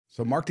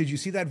So, Mark, did you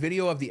see that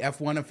video of the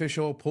F1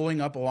 official pulling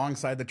up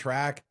alongside the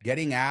track,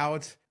 getting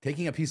out,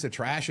 taking a piece of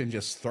trash and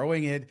just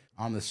throwing it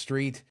on the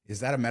street? Is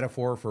that a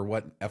metaphor for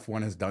what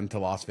F1 has done to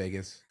Las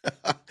Vegas?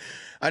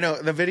 I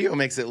know the video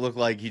makes it look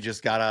like he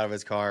just got out of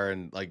his car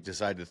and like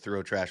decided to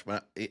throw trash,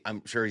 but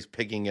I'm sure he's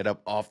picking it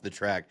up off the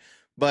track.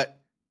 But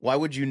why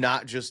would you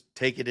not just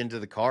take it into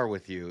the car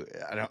with you?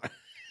 I don't know.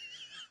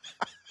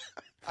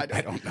 I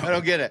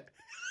don't get it.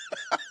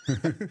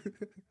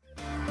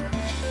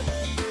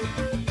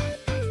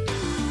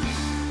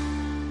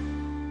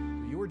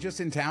 You were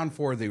just in town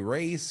for the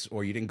race,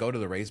 or you didn't go to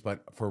the race,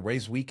 but for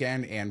race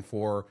weekend and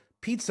for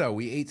pizza.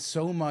 We ate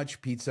so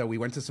much pizza. We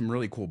went to some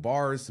really cool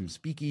bars, some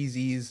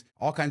speakeasies,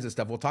 all kinds of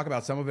stuff. We'll talk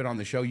about some of it on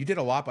the show. You did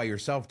a lot by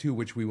yourself too,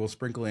 which we will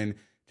sprinkle in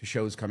to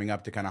shows coming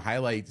up to kind of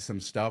highlight some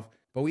stuff.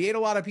 But we ate a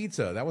lot of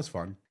pizza. That was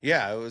fun.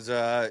 Yeah, it was.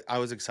 I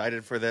was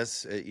excited for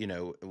this.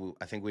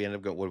 I think we ended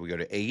up going. What did we go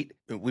to 8?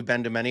 We've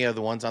been to many of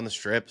the ones on the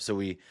Strip, so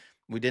we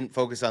didn't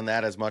focus on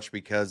that as much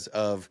because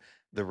of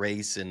the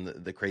race and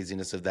the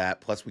craziness of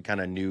that. Plus, we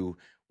kind of knew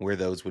where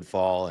those would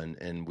fall,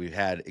 and we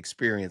had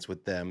experience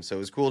with them. So it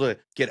was cool to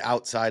get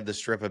outside the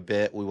Strip a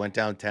bit. We went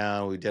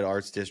downtown. We did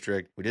Arts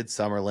District. We did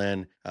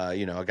Summerlin. I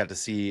got to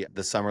see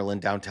the Summerlin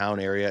downtown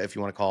area, if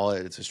you want to call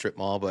it. It's a strip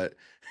mall, but.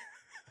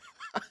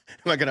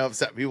 Am I going to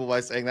upset people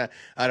by saying that?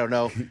 I don't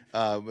know,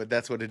 but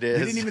that's what it is.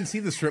 You didn't even see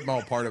the strip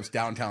mall part of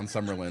downtown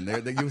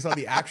Summerlin. You saw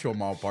the actual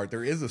mall part.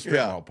 There is a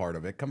strip mall part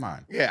of it. Come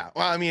on. Yeah.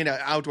 Well, I mean,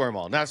 outdoor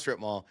mall, not strip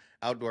mall,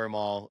 outdoor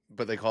mall,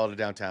 but they call it a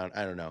downtown.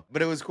 I don't know.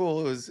 But it was cool.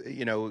 It was,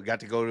 we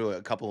got to go to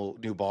a couple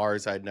new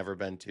bars I'd never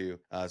been to.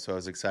 So I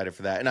was excited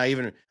for that. And I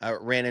even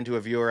ran into a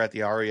viewer at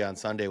the Aria on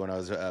Sunday when I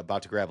was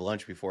about to grab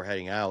lunch before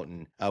heading out.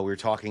 And we were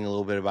talking a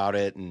little bit about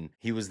it. And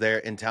he was there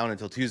in town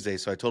until Tuesday.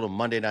 So I told him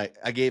Monday night,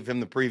 I gave him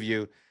the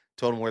preview.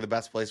 Told him where the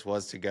best place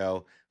was to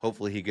go.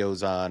 Hopefully he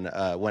goes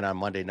went on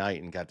Monday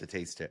night and got to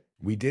taste it.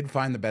 We did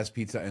find the best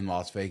pizza in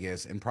Las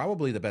Vegas and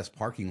probably the best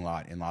parking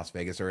lot in Las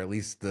Vegas, or at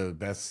least the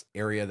best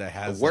area that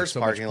has the worst so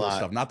parking much cool lot.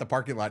 Stuff. Not the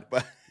parking lot.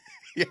 But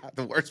yeah,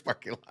 the worst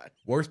parking lot.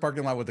 Worst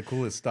parking lot with the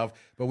coolest stuff.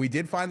 But we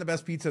did find the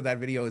best pizza. That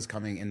video is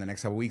coming in the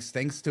next couple weeks.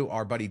 Thanks to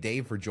our buddy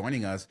Dave for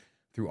joining us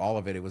through all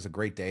of it. It was a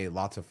great day.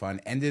 Lots of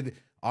fun. Ended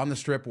on the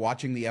Strip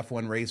watching the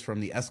F1 race from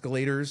the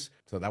escalators.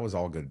 So that was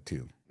all good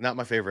too. Not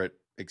my favorite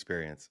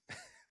experience.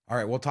 All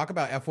right, we'll talk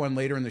about F1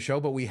 later in the show,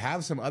 but we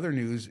have some other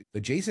news.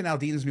 The Jason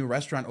Aldean's new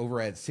restaurant over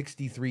at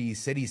 63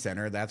 City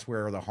Center, that's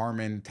where the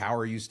Harmon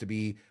Tower used to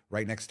be,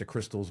 right next to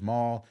Crystal's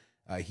Mall.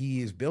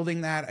 He is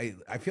building that.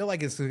 I feel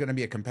like it's going to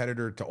be a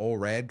competitor to Ole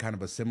Red, kind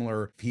of a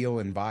similar feel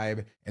and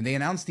vibe. And they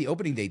announced the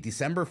opening date,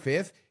 December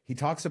 5th. He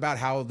talks about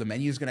how the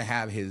menu is going to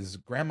have his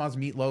grandma's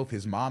meatloaf,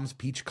 his mom's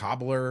peach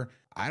cobbler.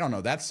 I don't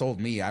know. That sold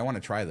me. I want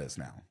to try this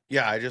now.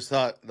 Yeah, I just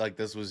thought like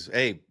this was,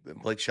 hey,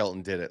 Blake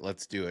Shelton did it.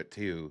 Let's do it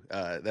too.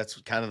 That's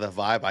kind of the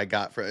vibe I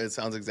got from it. It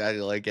sounds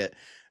exactly like it.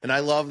 And I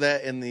love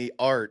that in the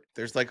art,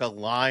 there's like a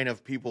line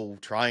of people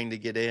trying to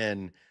get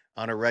in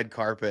on a red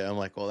carpet. I'm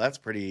like, well, that's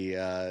pretty,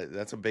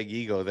 that's a big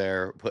ego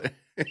there. But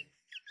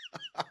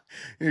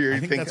you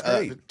think that's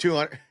great.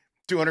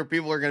 200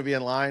 people are going to be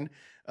in line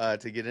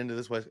to get into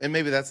this place. And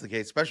maybe that's the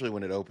case, especially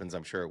when it opens.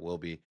 I'm sure it will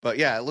be. But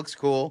yeah, it looks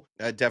cool.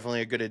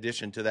 Definitely a good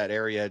addition to that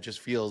area. It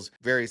just feels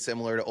very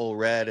similar to Ole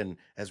Red. And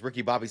as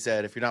Ricky Bobby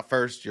said, if you're not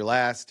first, you're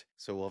last.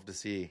 So we'll have to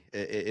see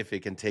if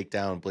it can take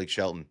down Blake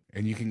Shelton.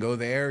 And you can go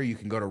there. You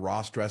can go to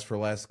Ross Dress for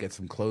Less, get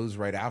some clothes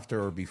right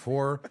after or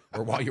before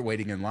or while you're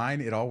waiting in line.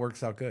 It all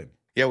works out good.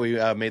 Yeah, we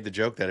made the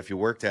joke that if you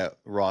worked at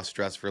Ross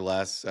Dress for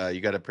Less, you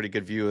got a pretty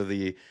good view of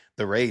the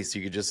race.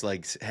 You could just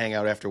like hang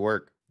out after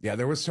work. Yeah,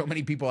 there was so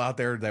many people out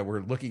there that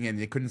were looking and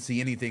they couldn't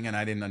see anything, and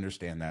I didn't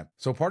understand that.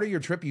 So part of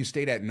your trip, you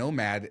stayed at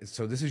NoMad.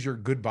 So this is your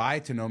goodbye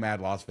to NoMad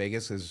Las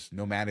Vegas, as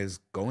NoMad is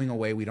going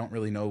away. We don't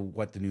really know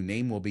what the new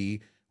name will be,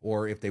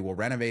 or if they will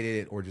renovate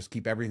it or just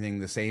keep everything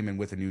the same and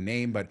with a new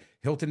name. But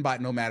Hilton bought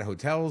NoMad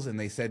Hotels, and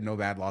they said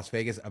NoMad Las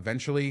Vegas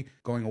eventually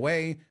going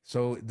away.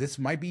 So this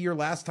might be your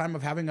last time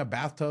of having a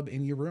bathtub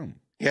in your room.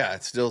 Yeah,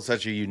 it's still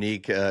such a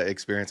unique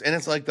experience. And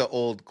it's like the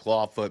old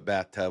clawfoot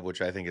bathtub,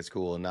 which I think is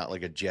cool, and not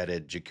like a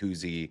jetted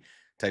jacuzzi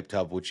type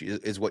tub, which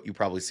is what you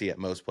probably see at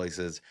most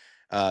places.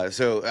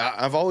 So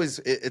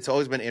it's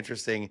always been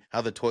interesting how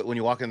the toilet, when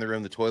you walk in the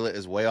room, the toilet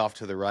is way off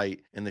to the right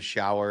and the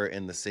shower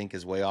and the sink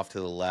is way off to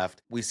the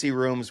left. We see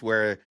rooms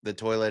where the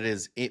toilet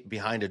is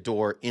behind a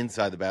door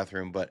inside the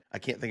bathroom, but I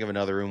can't think of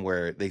another room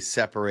where they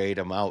separate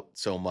them out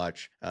so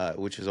much,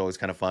 which is always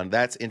kind of fun.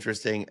 That's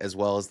interesting, as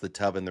well as the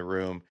tub in the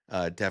room.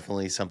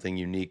 Definitely something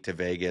unique to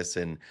Vegas.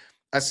 And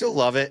I still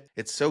love it.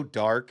 It's so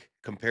dark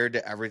compared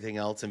to everything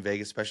else in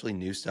Vegas, especially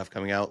new stuff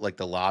coming out, like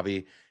the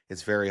lobby.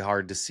 It's very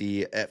hard to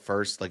see at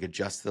first, like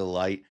adjust to the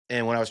light.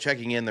 And when I was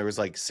checking in, there was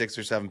like 6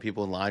 or 7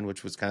 people in line,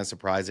 which was kind of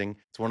surprising.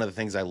 It's one of the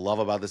things I love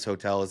about this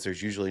hotel is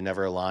there's usually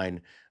never a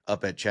line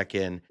up at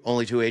check-in.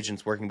 Only 2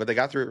 agents working, but they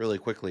got through it really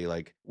quickly.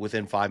 Like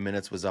within 5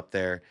 minutes was up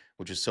there,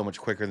 which is so much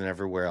quicker than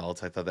everywhere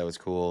else. I thought that was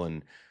cool.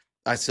 And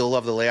I still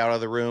love the layout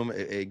of the room.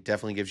 It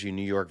definitely gives you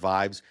New York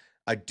vibes.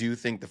 I do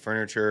think the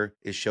furniture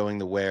is showing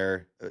the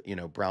wear,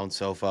 brown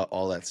sofa,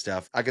 all that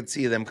stuff. I could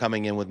see them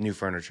coming in with new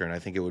furniture, and I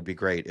think it would be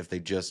great if they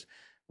just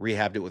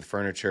rehabbed it with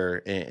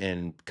furniture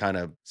and kind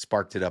of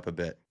sparked it up a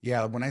bit.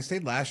 Yeah, when I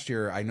stayed last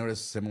year, I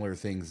noticed similar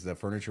things. The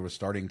furniture was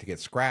starting to get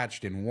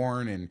scratched and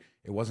worn, and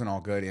it wasn't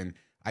all good. And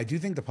I do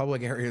think the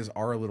public areas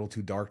are a little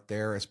too dark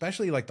there,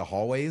 especially like the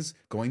hallways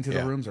going to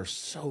the rooms are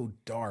so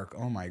dark.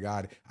 Oh my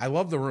God. I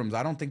love the rooms.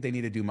 I don't think they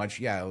need to do much.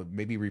 Yeah,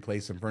 maybe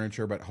replace some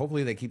furniture, but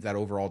hopefully they keep that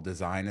overall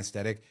design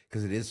aesthetic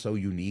because it is so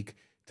unique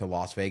to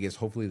Las Vegas.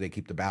 Hopefully they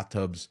keep the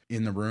bathtubs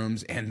in the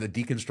rooms, and the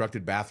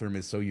deconstructed bathroom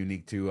is so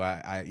unique too.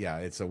 Yeah,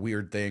 it's a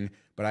weird thing,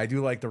 but I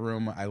do like the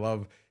room. I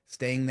love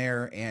staying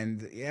there,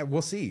 and yeah,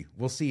 we'll see.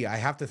 We'll see. I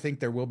have to think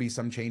there will be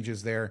some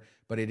changes there,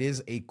 but it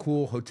is a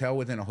cool hotel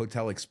within a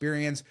hotel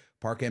experience.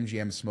 Park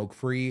MGM smoke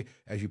free.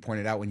 As you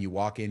pointed out, when you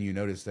walk in, you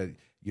notice that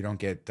you don't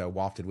get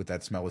wafted with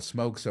that smell of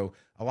smoke. So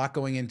a lot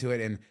going into it,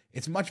 and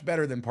it's much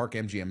better than Park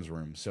MGM's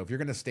room. So if you're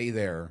going to stay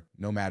there,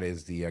 NoMad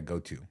is the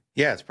go-to.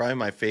 Yeah, it's probably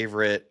my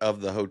favorite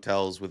of the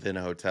hotels within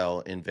a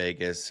hotel in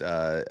Vegas.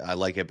 I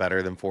like it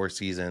better than Four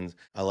Seasons.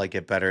 I like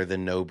it better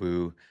than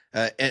Nobu.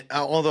 And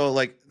although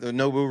like the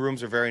Nobu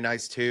rooms are very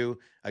nice too,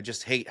 I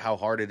just hate how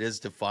hard it is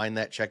to find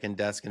that check-in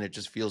desk, and it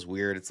just feels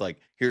weird. It's like,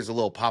 here's a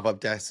little pop-up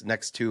desk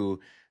next to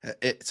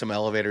some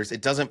elevators.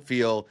 It doesn't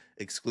feel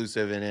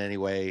exclusive in any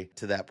way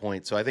to that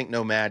point. So I think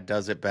NoMad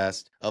does it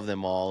best of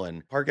them all.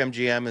 And Park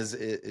MGM is,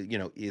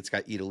 it's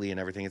got Italy and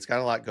everything. It's got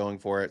a lot going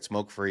for it.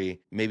 Smoke free,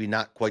 maybe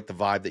not quite the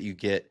vibe that you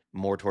get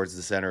more towards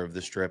the center of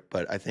the strip,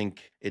 but I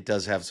think it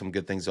does have some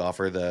good things to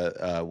offer.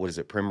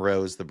 The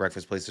Primrose, the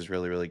breakfast place is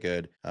really, really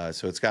good.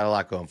 So it's got a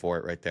lot going for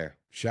it right there.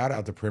 Shout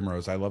out to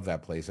Primrose. I love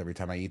that place. Every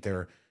time I eat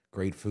there,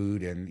 great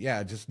food. And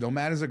yeah, just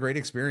NoMad is a great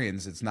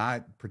experience. It's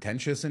not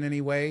pretentious in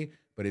any way,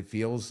 but it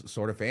feels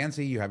sort of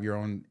fancy. You have your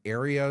own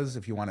areas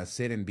if you want to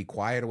sit and be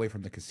quiet away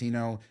from the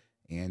casino,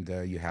 and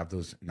you have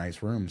those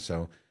nice rooms.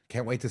 So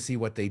can't wait to see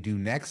what they do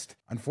next.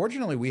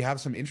 Unfortunately, we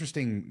have some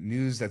interesting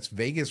news that's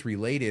Vegas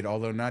related,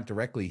 although not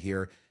directly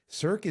here.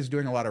 Cirque is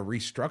doing a lot of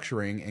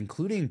restructuring,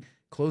 including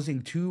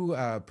closing two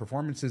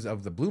performances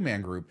of the Blue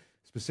Man Group,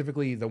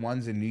 specifically the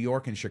ones in New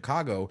York and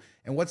Chicago.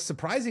 And what's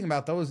surprising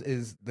about those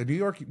is the New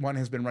York one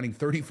has been running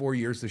 34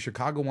 years, the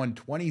Chicago one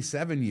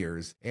 27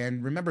 years.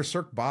 And remember,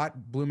 Cirque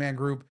bought Blue Man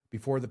Group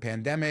before the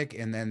pandemic,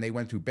 and then they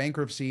went through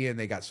bankruptcy and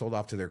they got sold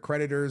off to their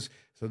creditors.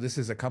 So this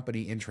is a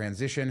company in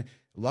transition.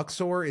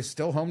 Luxor is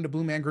still home to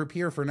Blue Man Group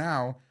here for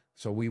now,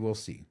 so we will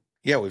see.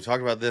 Yeah, we've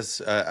talked about this,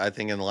 I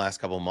think, in the last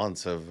couple of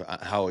months of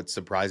how it's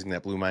surprising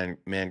that Blue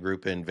Man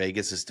Group in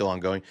Vegas is still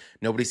ongoing.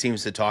 Nobody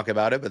seems to talk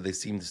about it, but they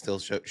seem to still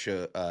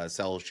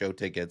sell show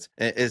tickets.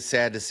 It's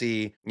sad to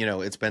see,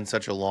 it's been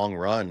such a long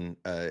run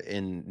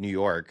in New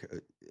York.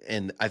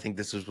 And I think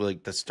this was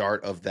like the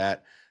start of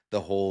the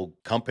whole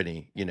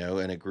company,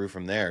 and it grew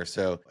from there.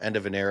 So end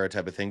of an era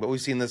type of thing. But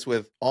we've seen this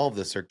with all of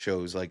the Cirque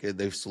shows. Like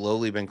they've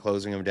slowly been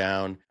closing them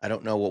down. I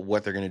don't know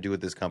what they're going to do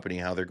with this company,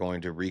 how they're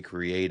going to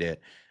recreate it.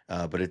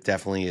 But it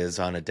definitely is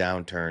on a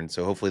downturn.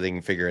 So hopefully they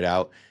can figure it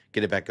out,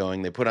 get it back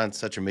going. They put on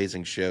such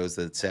amazing shows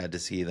that it's sad to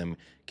see them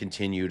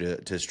continue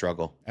to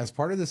struggle. As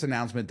part of this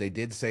announcement, they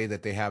did say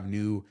that they have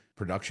new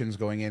productions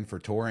going in for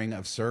touring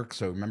of Cirque.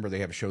 So remember, they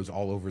have shows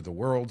all over the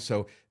world.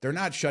 So they're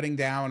not shutting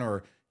down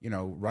or,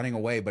 running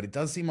away. But it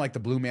does seem like the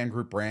Blue Man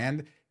Group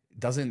brand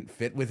doesn't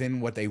fit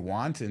within what they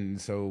want. And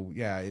so,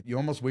 yeah, you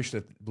almost wish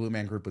that Blue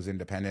Man Group was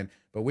independent,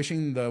 but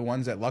wishing the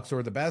ones at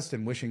Luxor the best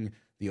and wishing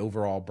the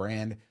overall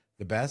brand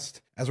the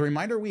best. As a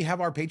reminder, we have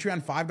our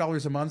Patreon.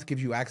 $5 a month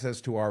gives you access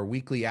to our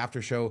weekly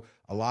after show,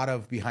 a lot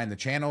of behind the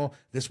channel.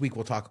 This week,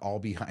 we'll talk all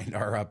behind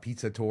our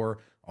pizza tour,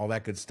 all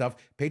that good stuff.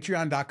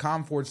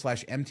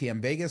 Patreon.com/MTM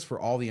Vegas for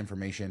all the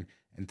information.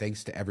 And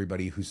thanks to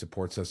everybody who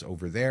supports us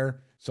over there.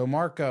 So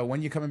Mark,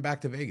 when you coming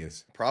back to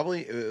Vegas?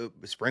 Probably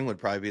spring would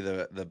probably be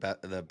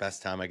the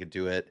best time I could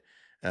do it.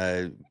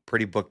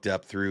 Pretty booked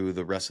up through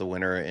the rest of the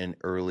winter and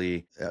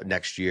early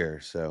next year.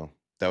 So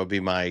that would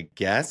be my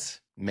guess.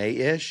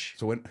 May-ish,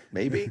 so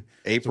maybe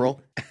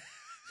April.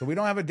 So we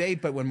don't have a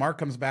date, but when Mark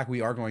comes back,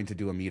 we are going to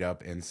do a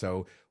meetup. And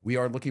so we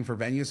are looking for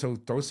venues. So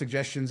throw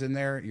suggestions in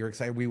there. You're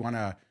excited. We want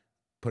to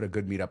put a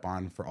good meetup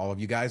on for all of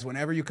you guys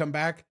whenever you come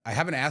back. I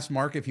haven't asked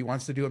Mark if he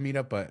wants to do a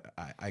meetup, but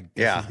I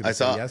guess he's gonna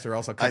say yes, or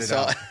else I'll cut it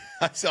out.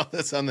 I saw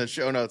this on the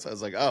show notes. I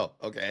was like, oh,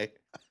 okay.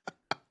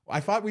 I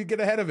thought we'd get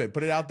ahead of it.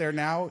 Put it out there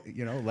now.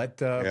 Let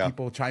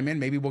people chime in.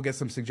 Maybe we'll get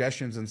some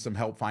suggestions and some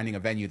help finding a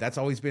venue. That's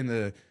always been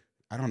the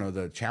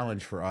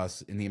challenge for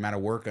us in the amount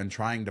of work on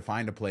trying to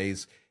find a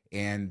place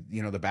and,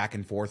 the back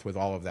and forth with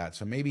all of that.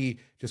 So maybe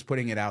just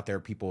putting it out there,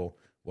 people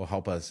will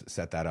help us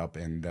set that up,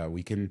 and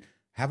we can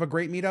have a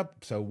great meetup.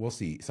 So we'll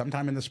see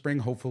sometime in the spring,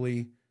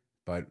 hopefully,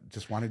 but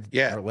just wanted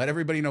to let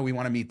everybody know we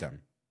want to meet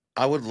them.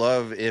 I would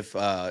love if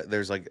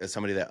there's like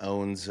somebody that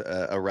owns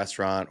a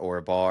restaurant or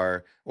a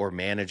bar or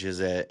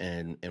manages it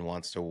and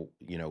wants to,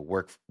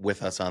 work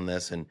with us on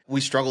this. And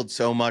we struggled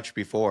so much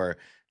before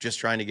just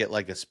trying to get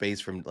like a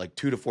space from like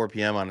 2 to 4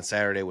 p.m. on a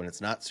Saturday when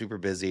it's not super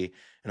busy.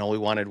 And all we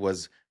wanted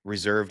was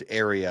reserved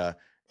area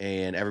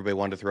and everybody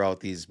wanted to throw out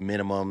these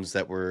minimums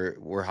that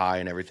were high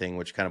and everything,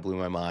 which kind of blew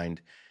my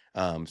mind.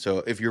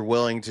 So if you're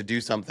willing to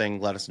do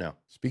something, let us know.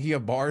 Speaking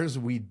of bars,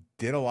 we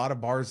did a lot of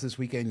bars this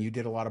weekend. You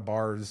did a lot of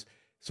bars.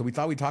 So we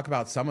thought we'd talk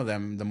about some of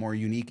them, the more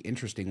unique,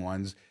 interesting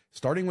ones,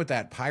 starting with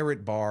that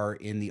pirate bar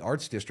in the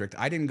Arts District.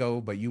 I didn't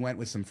go, but you went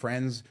with some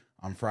friends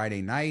on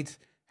Friday night,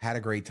 had a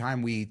great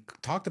time. We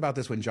talked about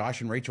this when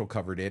Josh and Rachel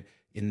covered it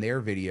in their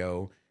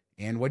video.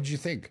 And what did you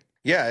think?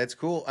 Yeah, it's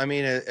cool. I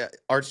mean,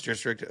 Arts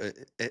District,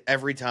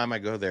 every time I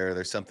go there,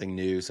 there's something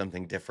new,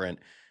 something different.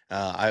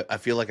 I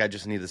feel like I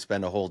just need to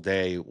spend a whole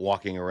day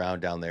walking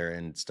around down there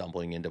and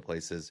stumbling into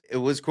places. It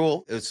was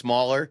cool. It was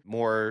smaller,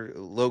 more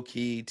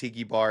low-key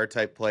tiki bar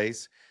type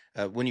place.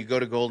 When you go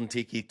to Golden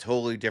Tiki,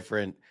 totally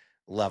different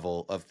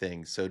level of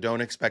things. So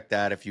don't expect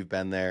that if you've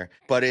been there.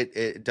 But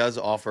it does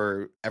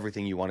offer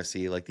everything you want to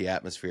see, like the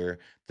atmosphere,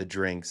 the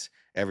drinks,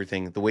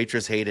 everything. The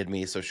waitress hated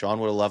me, so Sean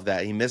would have loved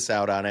that. He missed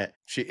out on it.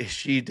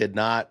 She did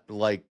not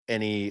like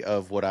any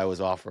of what I was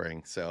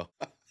offering. So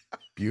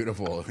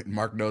beautiful.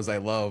 Mark knows I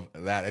love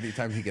that.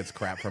 Anytime he gets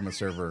crap from a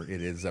server,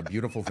 it is a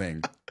beautiful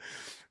thing.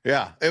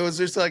 Yeah, it was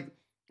just like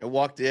I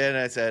walked in and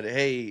I said,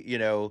 hey,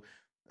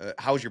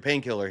 how's your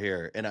painkiller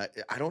here? And I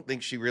don't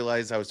think she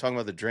realized I was talking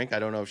about the drink. I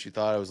don't know if she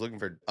thought I was looking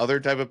for other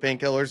type of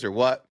painkillers or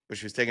what, but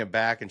she was taking it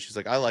back and she's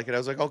like, I like it. I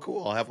was like, oh,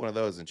 cool. I'll have one of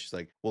those. And she's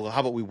like, well,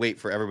 how about we wait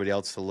for everybody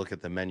else to look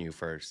at the menu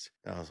first?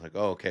 And I was like,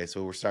 oh, okay.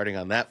 So we're starting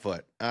on that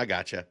foot. I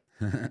gotcha.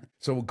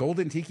 So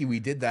Golden Tiki,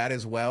 we did that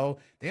as well.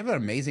 They have an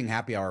amazing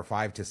happy hour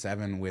 5 to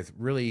 7 with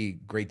really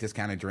great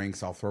discounted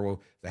drinks. I'll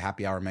throw the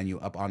happy hour menu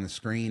up on the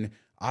screen.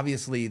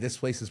 Obviously, this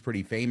place is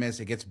pretty famous.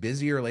 It gets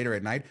busier later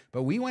at night,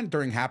 but we went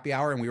during happy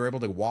hour and we were able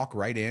to walk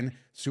right in.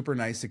 Super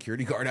nice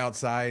security guard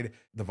outside.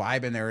 The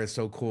vibe in there is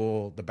so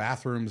cool. The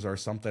bathrooms are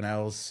something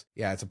else.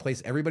 Yeah, it's a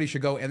place everybody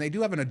should go. And they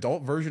do have an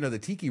adult version of the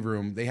Tiki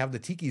Room. They have the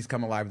Tikis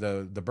come alive,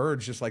 the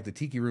birds, just like the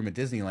Tiki Room at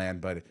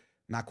Disneyland, but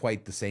not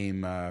quite the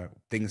same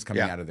things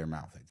coming out of their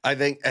mouth. I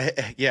think,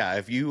 yeah,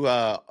 if you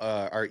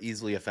are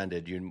easily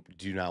offended, you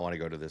do not want to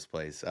go to this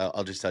place.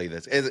 I'll just tell you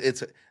this.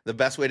 It's the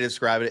best way to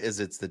describe it is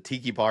it's the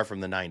tiki bar from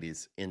the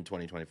 90s in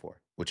 2024,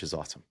 which is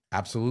awesome.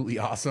 Absolutely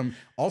awesome.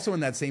 Also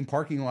in that same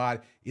parking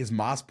lot is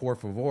Mas Por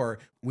Favor.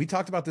 We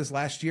talked about this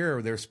last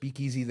year. There's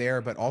speakeasy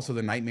there, but also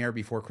the Nightmare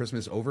Before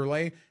Christmas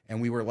overlay, and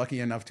we were lucky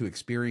enough to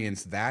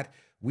experience that.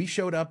 We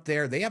showed up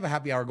there. They have a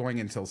happy hour going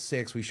until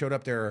 6. We showed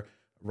up there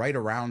right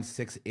around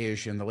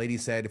 6-ish, and the lady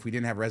said if we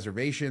didn't have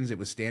reservations, it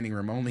was standing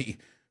room only,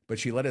 but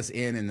she let us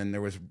in, and then there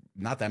was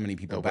not that many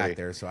people back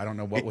there, so I don't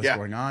know what was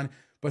going on.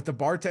 But the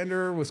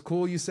bartender was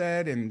cool, you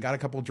said, and got a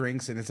couple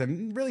drinks, and it's a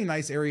really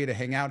nice area to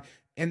hang out.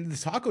 And the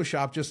taco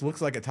shop just looks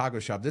like a taco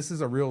shop. This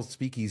is a real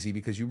speakeasy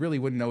because you really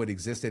wouldn't know it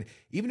existed.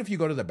 Even if you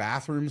go to the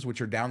bathrooms,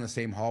 which are down the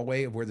same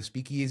hallway of where the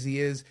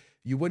speakeasy is,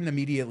 you wouldn't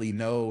immediately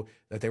know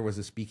that there was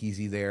a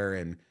speakeasy there.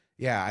 And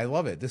yeah, I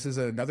love it. This is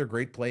another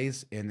great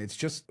place, and it's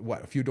just,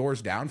 a few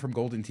doors down from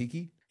Golden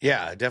Tiki?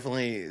 Yeah,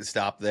 definitely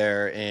stop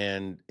there,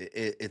 and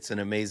it's an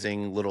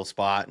amazing little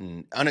spot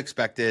and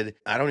unexpected.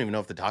 I don't even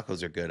know if the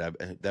tacos are good.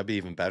 That'd be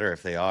even better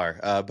if they are.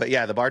 But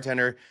yeah, the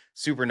bartender,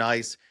 super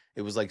nice.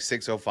 It was like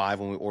 6:05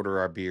 when we order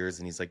our beers,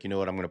 and he's like, you know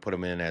what, I'm going to put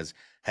them in as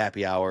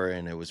happy hour,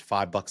 and it was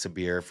 $5 a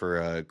beer for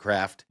a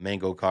craft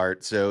mango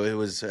cart. So it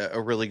was a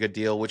really good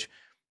deal, which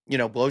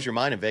blows your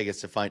mind in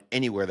Vegas to find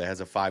anywhere that has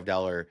a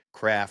 $5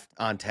 craft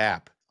on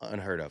tap.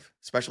 Unheard of,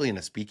 especially in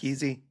a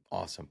speakeasy.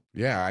 Awesome.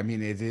 Yeah, I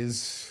mean,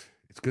 it's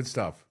good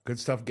stuff. Good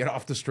stuff. Get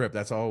off the strip.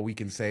 That's all we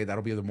can say.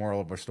 That'll be the moral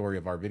of our story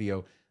of our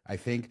video, I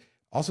think.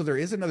 Also, there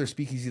is another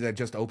speakeasy that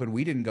just opened.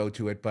 We didn't go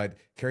to it, but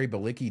Carrie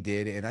Balicki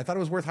did, and I thought it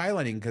was worth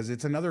highlighting because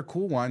it's another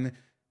cool one.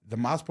 The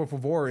Mas Por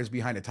Favor is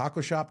behind a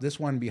taco shop. This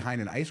one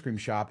behind an ice cream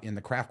shop in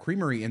the Craft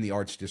Creamery in the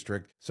Arts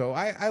District. So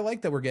I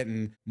like that we're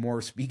getting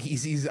more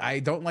speakeasies. I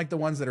don't like the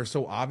ones that are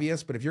so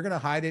obvious, but if you're going to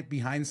hide it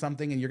behind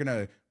something and you're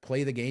going to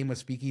play the game with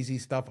speakeasy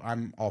stuff,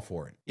 I'm all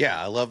for it.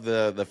 Yeah, I love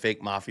the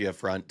fake mafia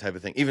front type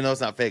of thing. Even though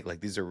it's not fake, like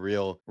these are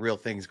real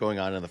things going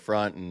on in the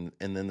front,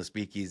 and then the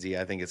speakeasy,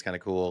 I think it's kind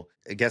of cool.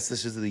 I guess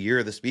this is the year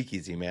of the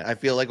speakeasy, man. I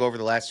feel like over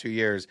the last 2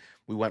 years,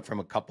 we went from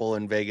a couple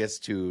in Vegas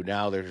to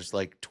now there's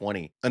like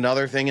 20.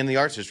 Another thing in the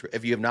Arts District,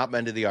 if you have not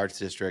been to the Arts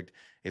District,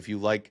 if you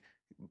like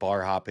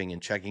bar hopping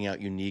and checking out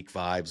unique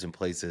vibes and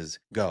places,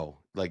 go.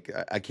 Like,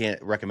 I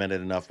can't recommend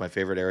it enough. My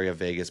favorite area of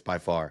Vegas by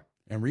far.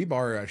 And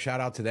Rebar, shout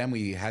out to them.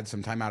 We had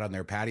some time out on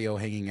their patio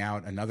hanging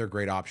out. Another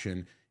great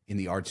option in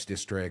the Arts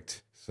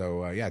District.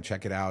 So yeah,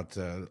 check it out.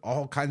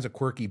 All kinds of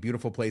quirky,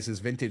 beautiful places,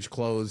 vintage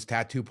clothes,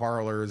 tattoo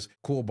parlors,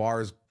 cool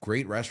bars,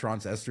 great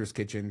restaurants, Esther's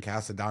Kitchen,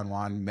 Casa Don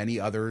Juan, many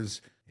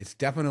others. It's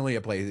definitely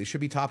a place. It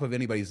should be top of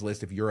anybody's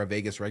list if you're a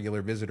Vegas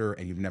regular visitor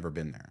and you've never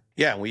been there.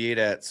 Yeah, we ate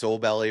at Soul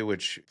Belly,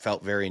 which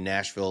felt very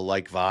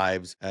Nashville-like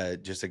vibes.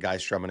 Just a guy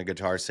strumming a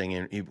guitar,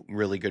 singing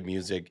really good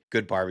music,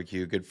 good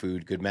barbecue, good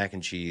food, good mac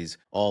and cheese,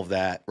 all of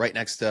that. Right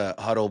next to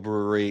Huddle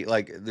Brewery.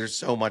 Like, there's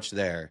so much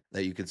there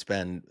that you could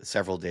spend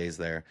several days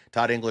there.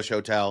 Todd English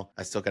Hotel,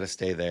 I still got to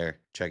stay there.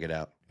 check it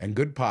out. And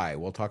Good Pie,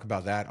 we'll talk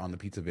about that on the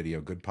pizza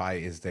video. Good Pie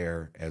is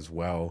there as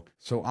well.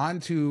 So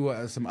on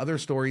to some other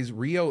stories.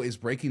 Rio is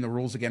breaking the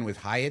rules again with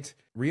Hyatt.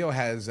 Rio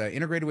has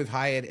integrated with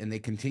Hyatt, and they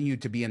continue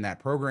to be in that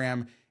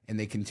program, and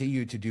they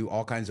continue to do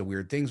all kinds of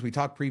weird things. We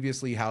talked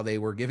previously how they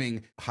were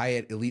giving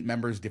Hyatt elite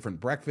members different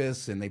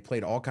breakfasts, and they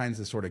played all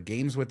kinds of sort of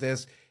games with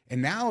this.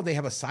 And now they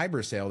have a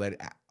cyber sale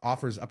that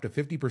offers up to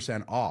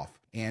 50% off.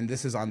 And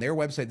this is on their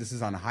website. This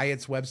is on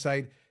Hyatt's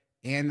website.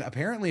 And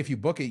apparently, if you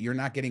book it, you're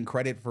not getting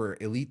credit for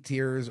elite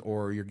tiers,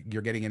 or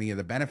you're getting any of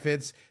the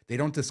benefits. They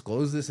don't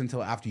disclose this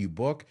until after you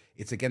book.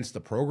 It's against the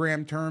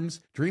program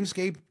terms.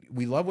 Dreamscape,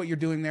 we love what you're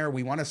doing there.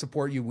 We want to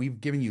support you.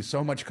 We've given you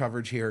so much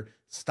coverage here.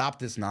 Stop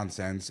this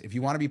nonsense. If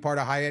you want to be part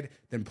of Hyatt,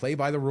 then play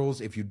by the rules.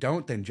 If you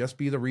don't, then just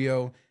be the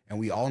Rio. And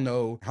we all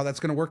know how that's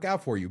going to work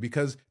out for you,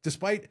 because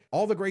despite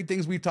all the great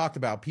things we've talked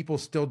about, people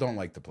still don't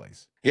like the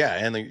place. Yeah,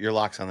 and your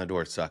locks on the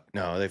door suck.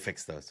 No, they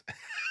fixed those.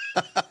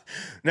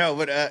 No,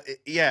 but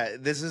yeah,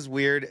 this is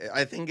weird.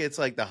 I think it's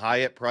like the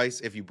Hyatt price,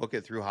 if you book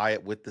it through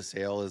Hyatt with the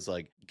sale, is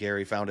like,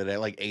 Gary found it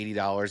at like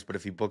 $80, but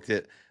if you booked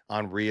it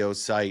on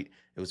Rio's site,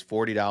 it was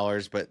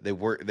 $40. But they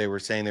were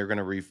saying they're going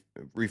to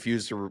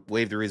refuse to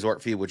waive the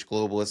resort fee, which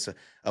globalists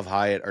of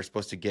Hyatt are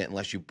supposed to get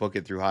unless you book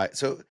it through Hyatt.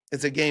 So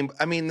it's a game.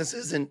 I mean, this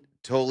isn't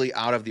totally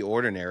out of the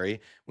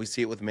ordinary. We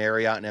see it with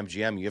Marriott and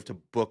MGM. You have to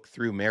book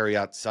through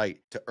Marriott's site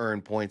to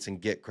earn points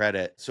and get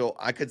credit. So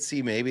I could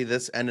see maybe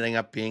this ending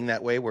up being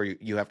that way, where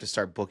you have to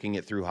start booking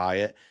it through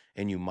Hyatt,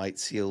 and you might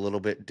see a little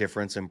bit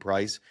difference in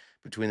price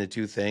between the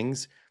two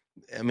things.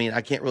 I mean,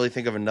 I can't really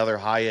think of another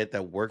Hyatt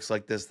that works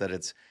like this, that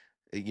it's,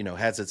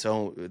 has its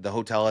own, the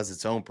hotel has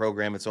its own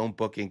program, its own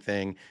booking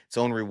thing, its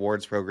own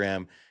rewards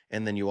program.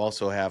 And then you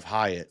also have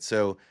Hyatt.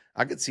 So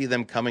I could see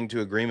them coming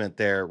to agreement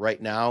there.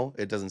 Right now,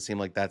 it doesn't seem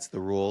like that's the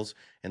rules,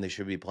 and they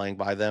should be playing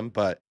by them.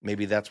 But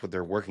maybe that's what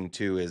they're working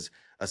to, is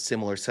a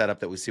similar setup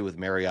that we see with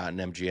Marriott and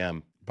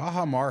MGM.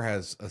 Baha Mar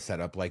has a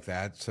setup like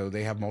that. So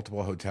they have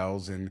multiple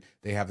hotels, and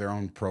they have their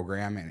own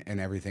program and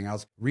everything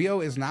else.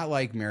 Rio is not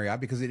like Marriott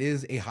because it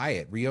is a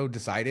Hyatt.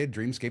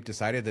 Dreamscape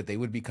decided that they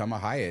would become a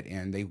Hyatt,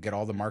 and they get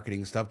all the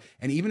marketing stuff.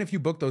 And even if you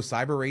book those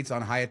cyber rates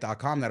on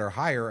Hyatt.com that are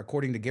higher,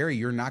 according to Gary,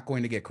 you're not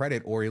going to get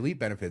credit or elite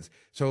benefits.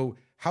 So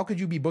how could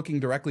you be booking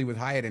directly with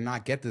Hyatt and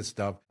not get this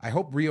stuff? I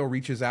hope Rio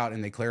reaches out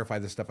and they clarify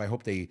this stuff. I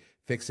hope they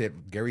fix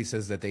it. Gary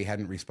says that they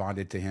hadn't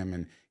responded to him,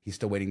 and he's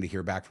still waiting to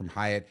hear back from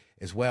Hyatt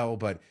as well.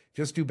 But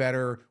just do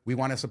better. We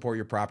want to support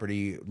your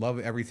property. Love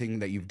everything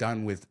that you've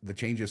done with the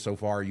changes so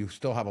far. You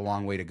still have a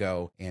long way to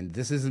go, and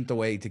this isn't the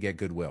way to get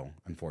goodwill,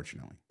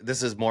 unfortunately.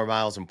 This is more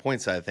miles and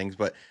points side of things,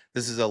 but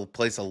this is a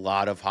place a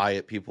lot of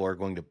Hyatt people are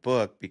going to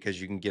book,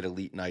 because you can get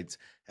elite nights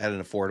at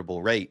an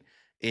affordable rate.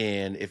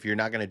 And if you're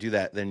not going to do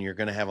that, then you're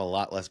going to have a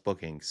lot less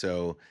bookings.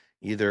 So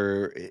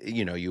either,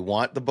 you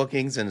want the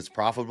bookings and it's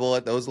profitable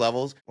at those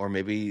levels, or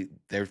maybe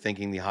they're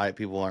thinking the Hyatt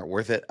people aren't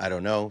worth it. I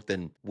don't know.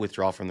 Then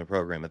withdraw from the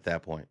program at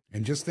that point.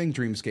 And just think,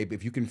 Dreamscape,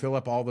 if you can fill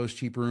up all those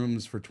cheap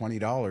rooms for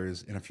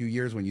 $20 in a few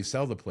years, when you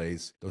sell the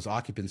place, those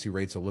occupancy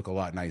rates will look a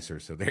lot nicer.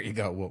 So there you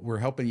go. We're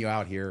helping you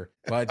out here.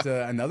 But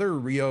another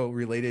Rio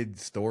related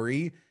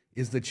story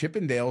is the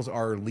Chippendales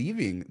are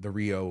leaving the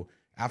Rio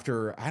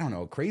after, I don't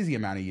know, a crazy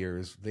amount of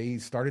years. They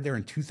started there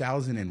in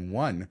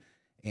 2001,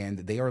 and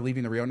they are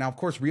leaving the Rio. Now, of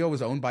course, Rio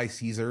was owned by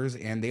Caesars,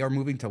 and they are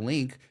moving to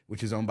Link,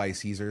 which is owned by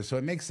Caesars. So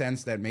it makes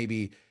sense that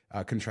maybe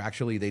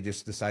contractually they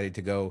just decided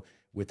to go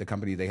with the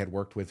company they had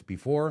worked with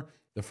before.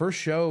 The first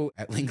show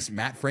at Link's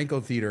Matt Franco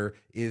Theater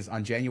is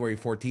on January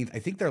 14th. I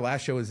think their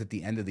last show is at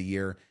the end of the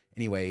year.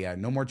 Anyway,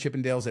 no more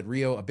Chippendales at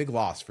Rio, a big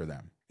loss for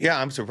them. Yeah,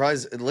 I'm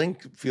surprised.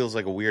 Link feels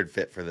like a weird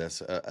fit for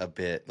this a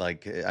bit.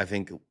 Like, I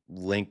think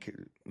Link,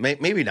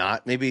 maybe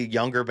not. Maybe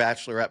younger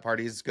bachelorette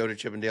parties go to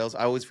Chippendales.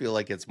 I always feel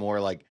like it's more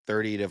like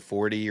 30 to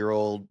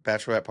 40-year-old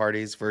bachelorette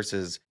parties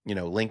versus,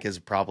 Link is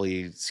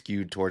probably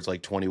skewed towards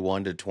like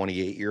 21 to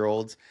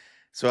 28-year-olds.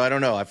 So I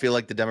don't know. I feel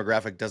like the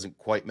demographic doesn't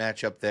quite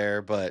match up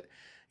there. But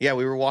yeah,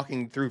 we were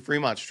walking through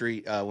Fremont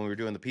Street when we were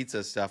doing the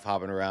pizza stuff,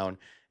 hopping around,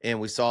 and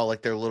we saw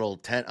like their little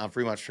tent on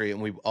Fremont Street,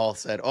 and we all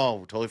said, oh,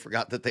 we totally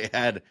forgot that they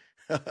had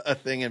a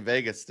thing in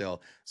Vegas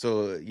still.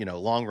 So,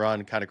 long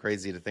run, kind of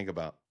crazy to think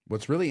about.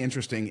 What's really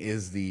interesting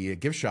is the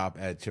gift shop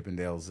at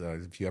Chippendales.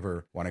 If you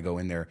ever want to go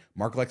in there,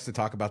 Mark likes to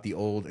talk about the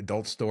old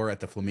adult store at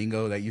the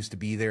Flamingo that used to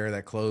be there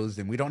that closed,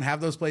 and we don't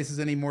have those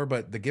places anymore,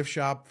 but the gift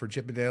shop for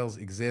Chippendales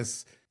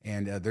exists.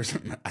 And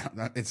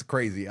it's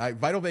crazy.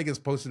 Vital Vegas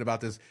posted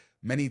about this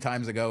many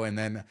times ago, and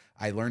then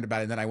I learned about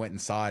it, and then I went and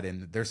saw it,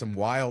 and there's some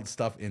wild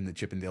stuff in the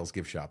Chippendales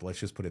gift shop. Let's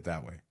just put it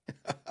that way.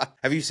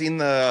 Have you seen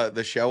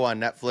the show on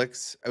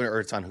Netflix? Or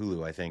it's on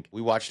Hulu, I think.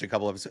 We watched a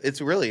couple of episodes.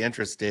 It's really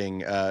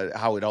interesting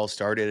how it all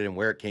started and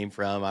where it came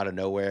from out of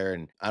nowhere.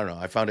 And I don't know,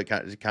 I found it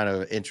kind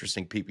of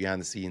interesting peek behind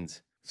the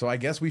scenes. So I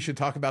guess we should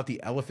talk about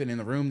the elephant in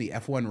the room, the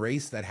F1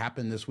 race that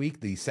happened this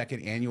week, the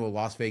second annual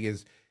Las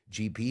Vegas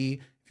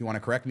GP. If you want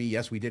to correct me,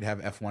 yes, we did have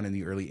F1 in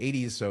the early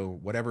 80s. So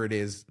whatever it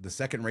is, the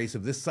second race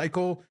of this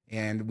cycle.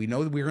 And we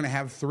know that we're going to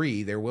have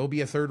three. There will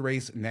be a third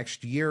race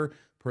next year.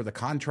 per the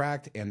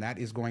contract, and that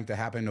is going to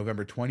happen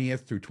November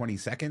 20th through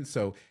 22nd.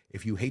 So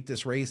if you hate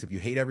this race, if you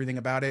hate everything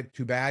about it,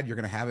 too bad. You're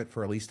going to have it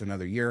for at least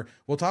another year.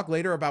 We'll talk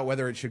later about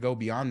whether it should go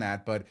beyond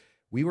that, but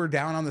we were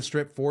down on the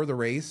strip for the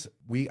race.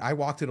 I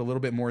walked it a little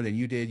bit more than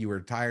you did. You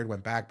were tired,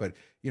 went back, but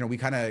we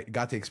kind of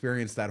got to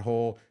experience that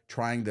whole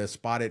trying to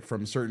spot it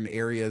from certain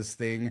areas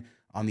thing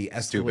on the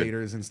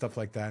escalators and stuff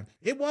like that.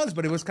 It was,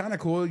 but it was kind of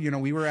cool.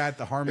 We were at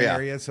the Harmon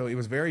area, so it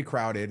was very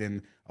crowded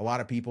and a lot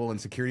of people and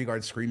security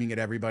guards screaming at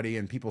everybody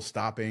and people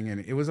stopping,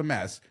 and it was a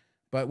mess.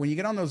 But when you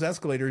get on those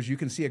escalators, you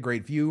can see a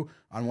great view.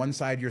 On one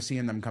side, you're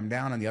seeing them come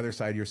down. On the other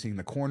side, you're seeing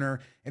the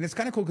corner. And it's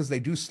kind of cool because they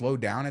do slow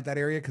down at that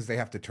area because they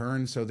have to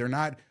turn. So they're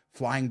not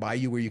flying by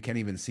you where you can't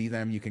even see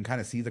them. You can kind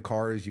of see the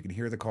cars. You can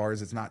hear the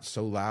cars. It's not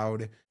so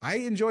loud. I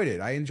enjoyed it.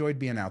 I enjoyed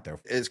being out there.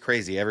 It's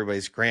crazy.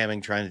 Everybody's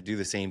cramming, trying to do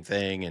the same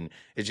thing. And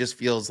it just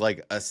feels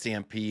like a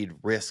stampede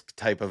risk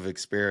type of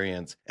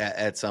experience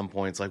at some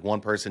points. Like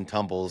one person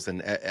tumbles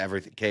and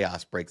everything,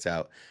 chaos breaks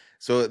out.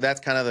 So that's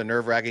kind of the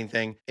nerve-wracking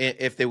thing.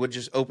 If they would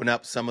just open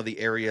up some of the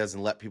areas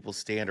and let people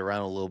stand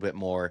around a little bit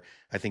more,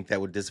 I think that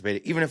would dissipate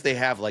it. Even if they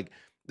have like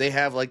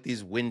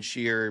these wind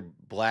shear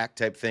black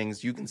type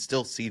things, you can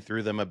still see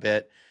through them a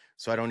bit.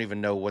 So I don't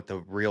even know what the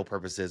real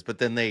purpose is. But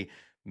then they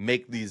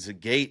make these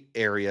gate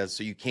areas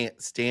so you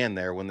can't stand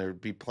there when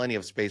there'd be plenty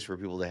of space for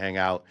people to hang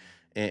out.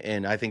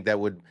 And I think that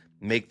would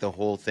make the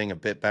whole thing a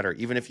bit better.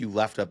 Even if you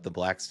left up the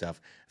black stuff,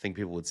 I think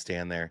people would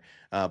stand there.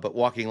 But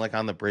walking like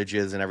on the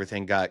bridges and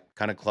everything got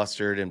kind of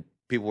clustered, and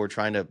people were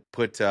trying to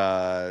put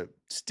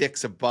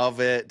sticks above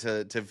it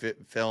to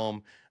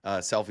film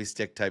selfie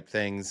stick type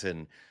things.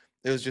 And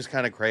it was just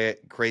kind of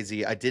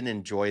crazy. I didn't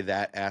enjoy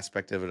that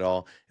aspect of it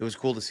all. It was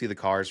cool to see the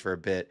cars for a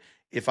bit.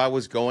 If I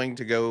was going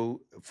to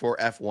go for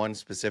F1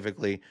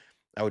 specifically,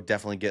 I would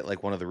definitely get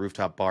like one of the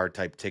rooftop bar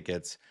type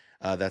tickets.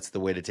 That's the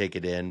way to take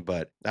it in.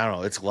 But I don't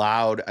know. It's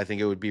loud. I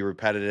think it would be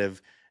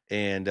repetitive.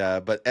 And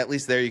but at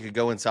least there you could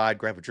go inside,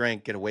 grab a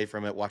drink, get away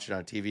from it, watch it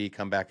on TV,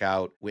 come back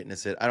out,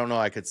 witness it. I don't know.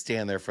 I could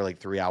stand there for like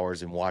 3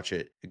 hours and watch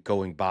it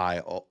going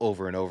by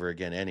over and over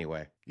again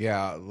anyway.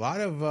 Yeah, a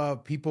lot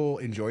of people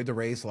enjoyed the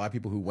race. A lot of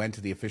people who went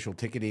to the official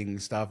ticketing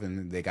stuff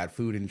and they got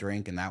food and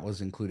drink, and that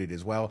was included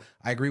as well.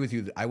 I agree with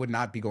you. I would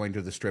not be going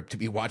to the strip to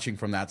be watching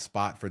from that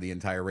spot for the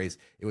entire race.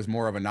 It was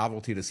more of a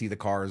novelty to see the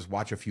cars,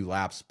 watch a few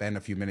laps, spend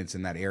a few minutes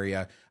in that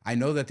area. I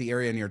know that the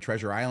area near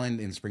Treasure Island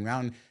in Spring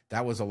Mountain,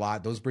 that was a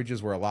lot. Those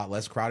bridges were a lot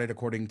less crowded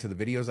according to the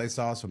videos I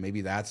saw, so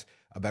maybe that's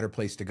a better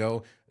place to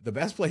go. The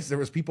best place, there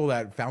was people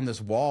that found this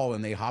wall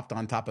and they hopped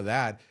on top of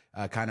that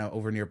kind of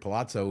over near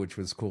Palazzo, which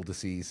was cool to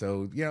see.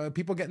 So,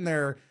 people getting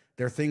their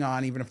thing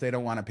on, even if they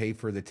don't want to pay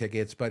for the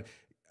tickets. But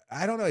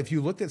I don't know, if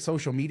you looked at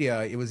social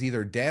media, it was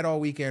either dead all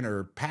weekend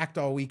or packed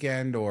all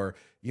weekend, or,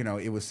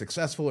 it was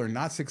successful or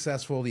not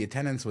successful. The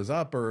attendance was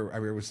up or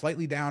it was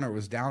slightly down or it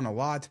was down a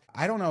lot.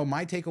 I don't know.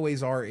 My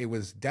takeaways are it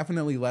was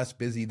definitely less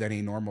busy than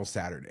a normal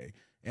Saturday.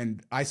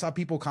 And I saw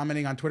people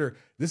commenting on Twitter,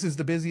 this is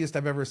the busiest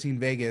I've ever seen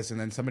Vegas. And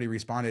then somebody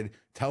responded,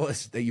 tell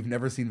us that you've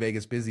never seen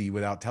Vegas busy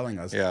without telling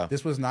us. Yeah.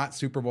 This was not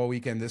Super Bowl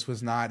weekend. This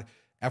was not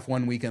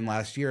F1 weekend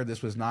last year.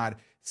 This was not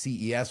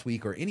CES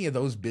week or any of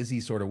those busy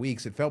sort of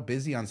weeks. It felt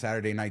busy on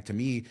Saturday night to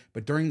me,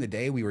 but during the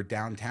day we were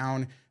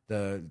downtown.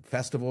 The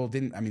festival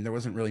there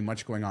wasn't really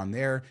much going on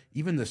there.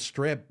 Even the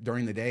strip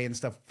during the day and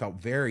stuff felt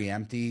very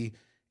empty.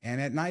 And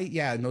at night,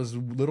 in those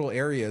little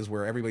areas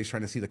where everybody's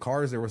trying to see the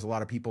cars, there was a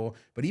lot of people.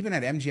 But even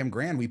at MGM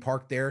Grand, we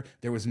parked there.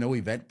 There was no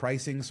event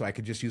pricing, so I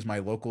could just use my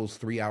locals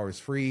 3 hours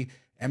free.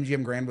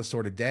 MGM Grand was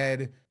sort of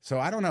dead. So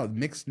I don't know,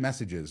 mixed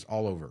messages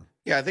all over.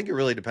 Yeah, I think it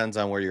really depends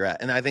on where you're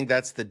at. And I think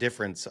that's the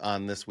difference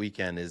on this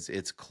weekend is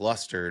it's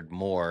clustered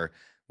more.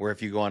 Where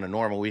if you go on a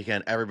normal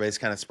weekend, everybody's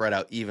kind of spread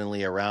out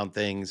evenly around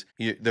things.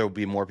 There will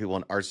be more people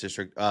in Arts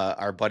District.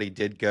 Our buddy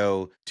did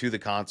go to the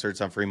concerts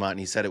on Fremont, and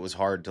he said it was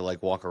hard to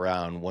like walk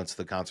around once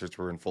the concerts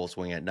were in full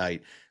swing at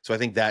night. So I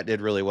think that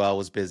did really well,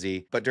 was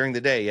busy. But during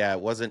the day,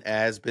 it wasn't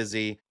as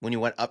busy. When you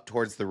went up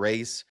towards the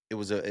race, it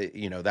was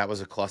that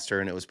was a cluster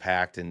and it was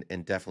packed, and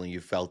definitely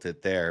you felt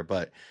it there.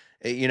 But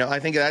I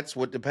think that's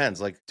what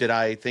depends. Like, did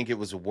I think it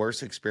was a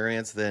worse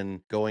experience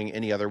than going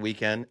any other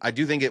weekend? I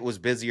do think it was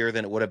busier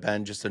than it would have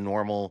been just a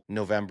normal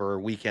November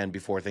weekend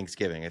before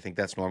Thanksgiving. I think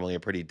that's normally a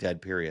pretty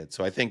dead period.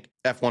 So I think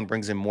F1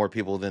 brings in more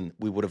people than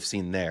we would have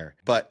seen there.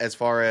 But as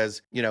far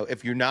as,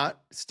 if you're not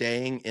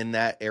staying in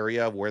that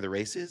area where the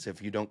race is,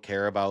 if you don't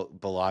care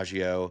about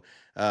Bellagio,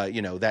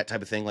 that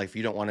type of thing, like if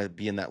you don't want to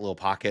be in that little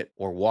pocket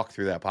or walk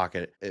through that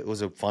pocket, it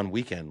was a fun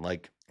weekend.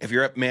 Like, if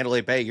you're at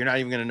Mandalay Bay, you're not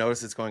even going to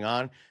notice it's going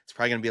on. It's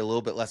probably going to be a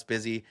little bit less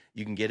busy.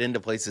 You can get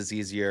into places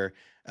easier.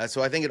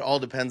 So I think it all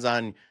depends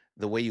on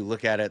the way you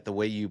look at it, the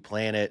way you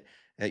plan it,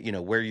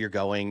 where you're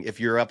going. If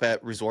you're up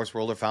at Resorts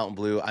World or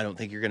Fontainebleau, I don't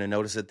think you're going to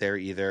notice it there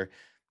either.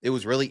 It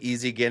was really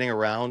easy getting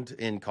around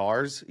in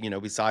cars,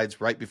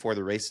 besides right before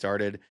the race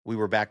started. We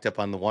were backed up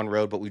on the one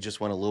road, but we just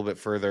went a little bit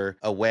further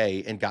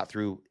away and got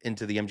through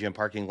into the MGM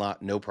parking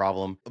lot, no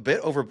problem. A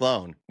bit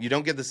overblown. You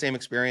don't get the same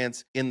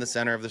experience in the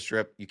center of the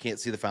strip. You can't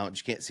see the fountains.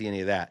 You can't see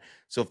any of that.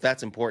 So if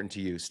that's important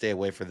to you, stay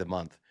away for the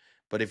month.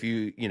 But if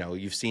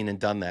you've seen and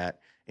done that,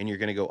 and you're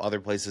going to go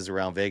other places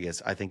around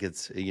Vegas, I think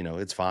it's,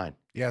 it's fine.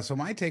 Yeah, so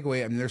my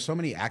takeaway, I mean, there's so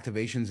many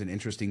activations and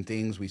interesting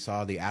things. We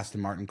saw the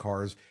Aston Martin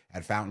cars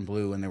at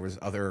Fontainebleau, and there was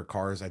other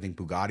cars, I think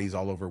Bugattis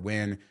all over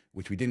Wynn,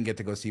 which we didn't get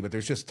to go see, but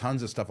there's just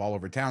tons of stuff all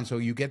over town. So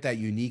you get that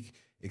unique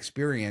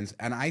experience.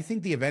 And I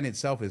think the event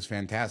itself is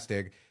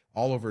fantastic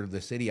all over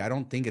the city. I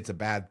don't think it's a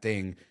bad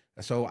thing.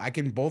 So I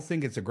can both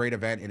think it's a great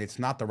event, and it's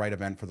not the right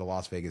event for the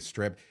Las Vegas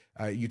Strip.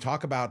 You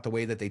talk about the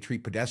way that they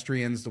treat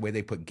pedestrians, the way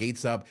they put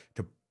gates up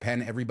to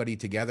pen everybody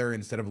together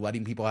instead of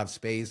letting people have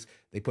space.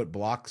 They put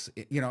blocks.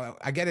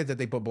 I get it that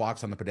they put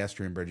blocks on the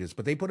pedestrian bridges,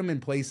 but they put them in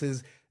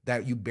places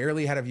that you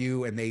barely had a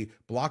view, and they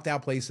blocked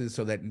out places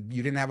so that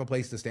you didn't have a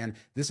place to stand.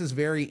 This is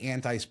very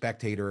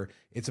anti-spectator.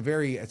 It's a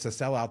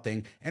sellout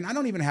thing. And I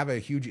don't even have a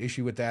huge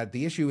issue with that.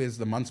 The issue is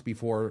the months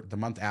before, the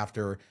month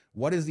after.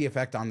 What is the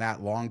effect on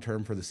that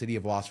long-term for the city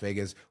of Las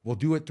Vegas? We'll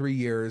do it 3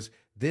 years.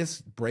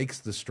 This breaks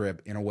the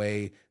Strip in a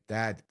way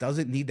that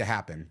doesn't need to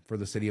happen for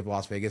the city of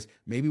Las Vegas.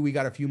 Maybe we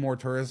got a few more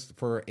tourists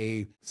for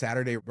a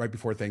Saturday right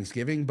before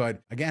Thanksgiving,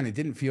 but again, it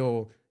didn't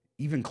feel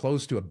even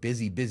close to a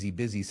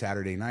busy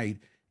Saturday night.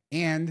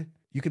 And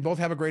you could both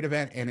have a great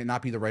event and it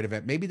not be the right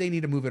event. Maybe they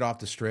need to move it off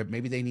the Strip.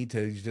 Maybe they need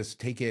to just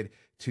take it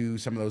to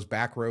some of those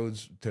back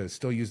roads to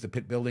still use the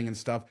pit building and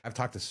stuff. I've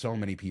talked to so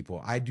many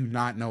people. I do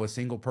not know a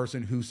single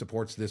person who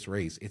supports this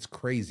race. It's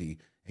crazy.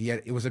 And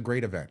yet it was a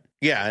great event.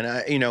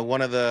 Yeah. And,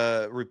 one of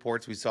the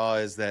reports we saw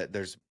is that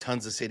there's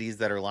tons of cities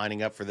that are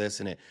lining up for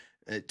this, and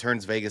it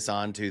turns Vegas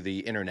on to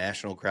the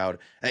international crowd.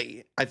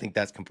 I think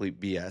that's complete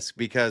BS,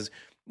 because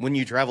when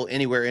you travel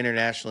anywhere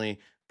internationally,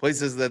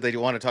 places that they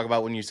want to talk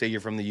about when you say you're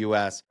from the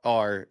U.S.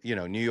 are,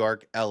 New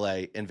York,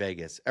 L.A., and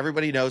Vegas.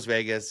 Everybody knows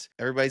Vegas.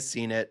 Everybody's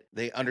seen it.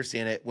 They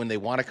understand it. When they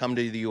want to come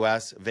to the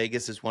U.S.,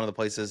 Vegas is one of the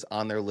places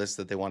on their list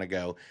that they want to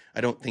go.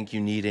 I don't think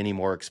you need any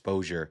more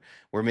exposure.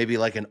 Where maybe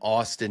like in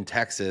Austin,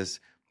 Texas,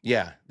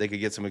 yeah, they could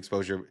get some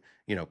exposure.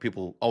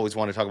 People always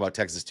want to talk about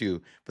Texas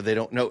too, but they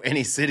don't know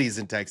any cities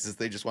in Texas.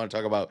 They just want to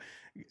talk about,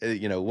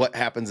 what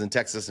happens in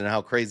Texas and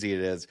how crazy it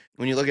is.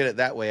 When you look at it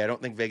that way, I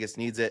don't think Vegas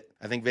needs it.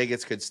 I think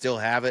Vegas could still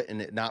have it and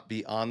it not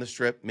be on the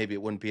Strip. Maybe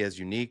it wouldn't be as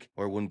unique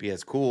or it wouldn't be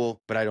as cool,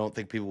 but I don't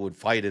think people would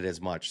fight it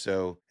as much.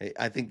 So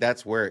I think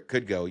that's where it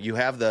could go. You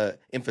have the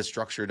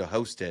infrastructure to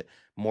host it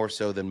more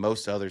so than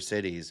most other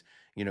cities.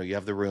 You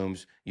have the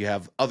rooms, you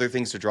have other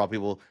things to draw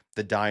people,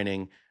 the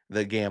dining,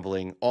 the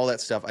gambling, all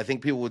that stuff. I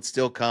think people would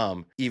still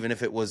come even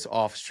if it was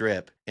off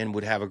Strip and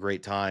would have a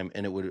great time,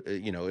 and it would,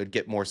 it'd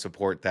get more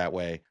support that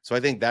way. So I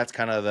think that's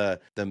kind of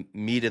the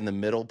meet in the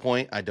middle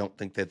point. I don't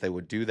think that they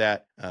would do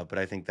that, but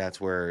I think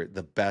that's where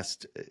the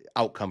best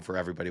outcome for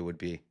everybody would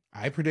be.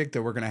 I predict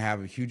that we're going to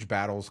have huge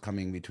battles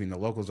coming between the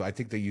locals. I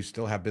think that you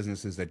still have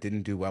businesses that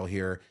didn't do well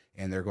here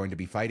and they're going to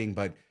be fighting,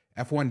 but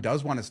F1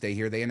 does want to stay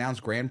here. They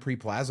announced Grand Prix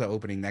Plaza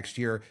opening next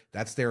year.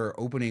 That's their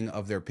opening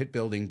of their pit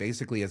building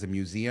basically as a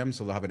museum.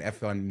 So they'll have an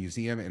F1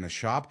 museum and a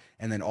shop,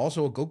 and then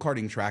also a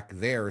go-karting track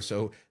there.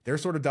 So they're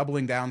sort of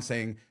doubling down,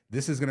 saying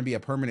this is going to be a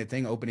permanent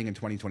thing opening in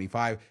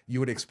 2025. You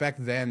would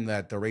expect then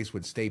that the race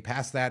would stay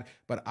past that,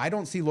 but I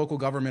don't see local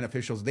government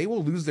officials. They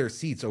will lose their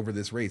seats over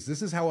this race.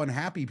 This is how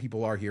unhappy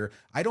people are here.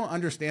 I don't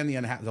understand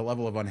the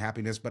level of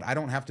unhappiness, but I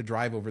don't have to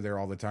drive over there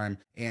all the time.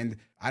 And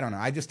I don't know.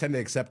 I just tend to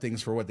accept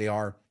things for what they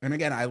are. And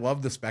again, I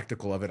love the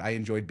spectacle of it. I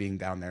enjoyed being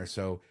down there.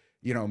 So,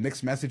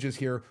 mixed messages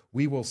here.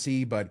 We will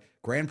see, but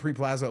Grand Prix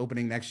Plaza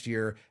opening next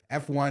year,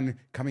 F1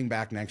 coming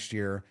back next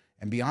year.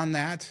 And beyond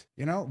that,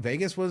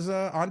 Vegas was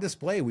on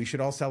display. We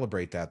should all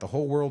celebrate that. The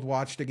whole world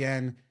watched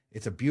again.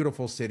 It's a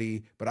beautiful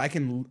city, but I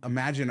can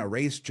imagine a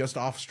race just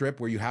off Strip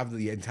where you have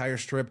the entire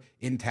Strip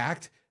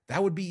intact.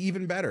 That would be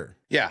even better.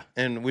 Yeah,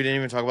 and we didn't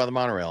even talk about the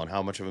monorail and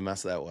how much of a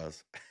mess that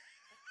was.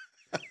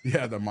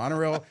 Yeah, the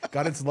monorail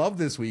got its love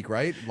this week,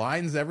 right?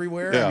 Lines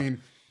everywhere. Yeah. I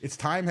mean, its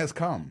time has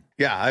come.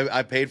 Yeah,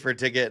 I paid for a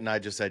ticket and I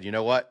just said, you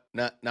know what?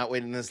 Not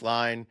waiting in this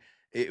line.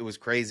 It was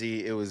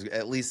crazy. It was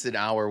at least an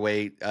hour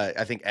wait.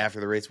 I think after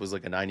the race was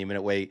like a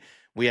 90-minute wait.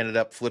 We ended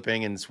up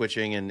flipping and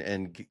switching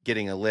and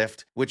getting a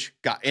lift, which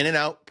got in and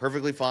out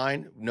perfectly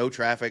fine. No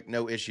traffic,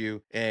 no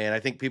issue. And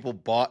I think people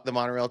bought the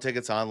monorail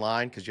tickets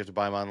online because you have to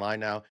buy them online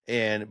now,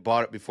 and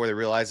bought it before they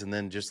realized, and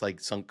then just like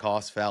sunk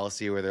cost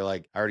fallacy where they're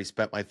like, I already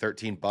spent my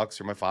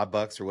 $13 or my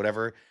 $5 or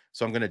whatever,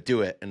 so I'm going to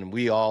do it. And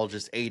we all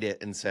just ate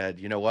it and said,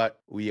 you know what?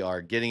 We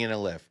are getting in a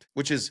lift,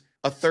 which is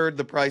a third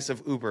the price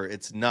of Uber.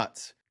 It's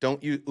nuts.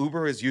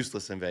 Uber is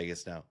useless in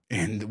Vegas now.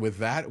 And with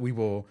that, we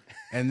will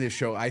end this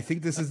show. I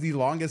think this is the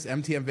longest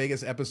MTM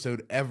Vegas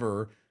episode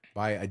ever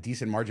by a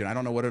decent margin. I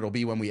don't know what it'll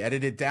be when we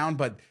edit it down,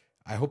 but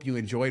I hope you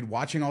enjoyed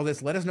watching all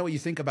this. Let us know what you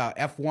think about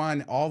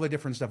F1, all the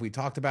different stuff we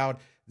talked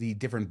about, the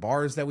different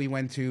bars that we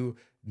went to,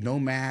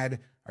 NoMad.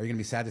 Are you going to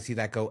be sad to see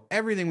that go?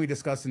 Everything we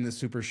discussed in this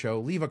super show.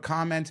 Leave a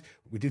comment.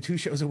 We do 2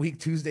 shows a week,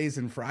 Tuesdays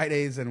and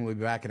Fridays, and we'll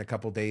be back in a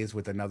couple days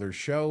with another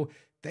show.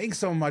 Thanks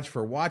so much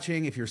for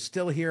watching. If you're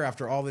still here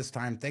after all this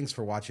time, thanks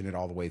for watching it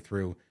all the way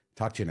through.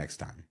 Talk to you next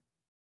time.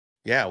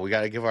 Yeah, we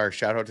got to give our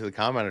shout out to the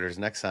commenters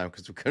next time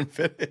because we couldn't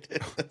fit it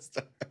in this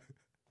time.